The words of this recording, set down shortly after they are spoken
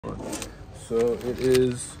So it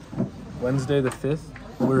is Wednesday the 5th.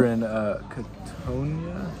 We're in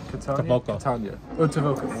Catania? Catania. Oh,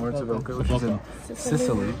 Tavoca. We're in Tavoca, which is in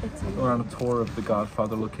Sicily. We're on a tour of the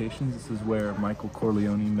Godfather locations. This is where Michael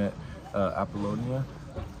Corleone met Apollonia.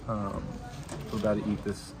 We're about to eat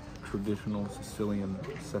this traditional Sicilian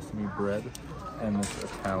sesame bread and this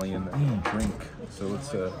Italian drink. So let's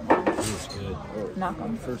this is good. Knock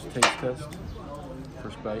on. First taste test.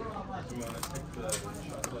 First bite.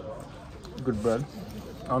 Good bread.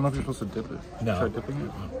 I don't know if you're supposed to dip it. No. Try dipping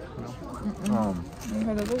it? No.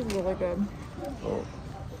 Okay, this is really good. Oh.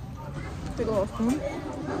 Take a little spoon.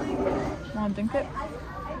 Want to dink it?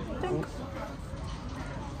 Dink.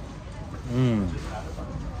 Ooh.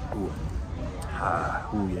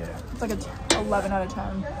 Ah, ooh, yeah. It's like a 11 out of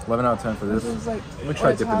 10. 11 out of 10 for this. This is like Let me try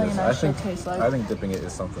what dipping Italian this. ice should taste like. I think dipping it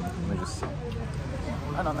is something. Let me just see.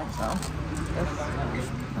 I don't think so.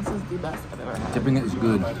 This is the best I've ever had. Dipping it is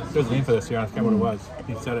good. There's a name for this here. I forget what it was.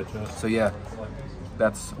 He said it to us. So yeah,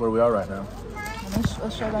 that's where we are right now.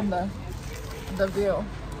 Let's show them the view.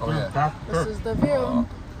 Oh yeah. This is the view.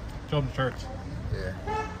 Show them the church. Yeah.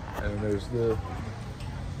 And there's the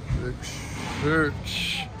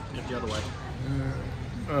church. Get the other way.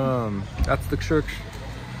 That's the church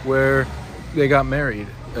where they got married,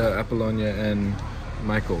 Apollonia and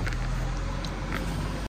Michael.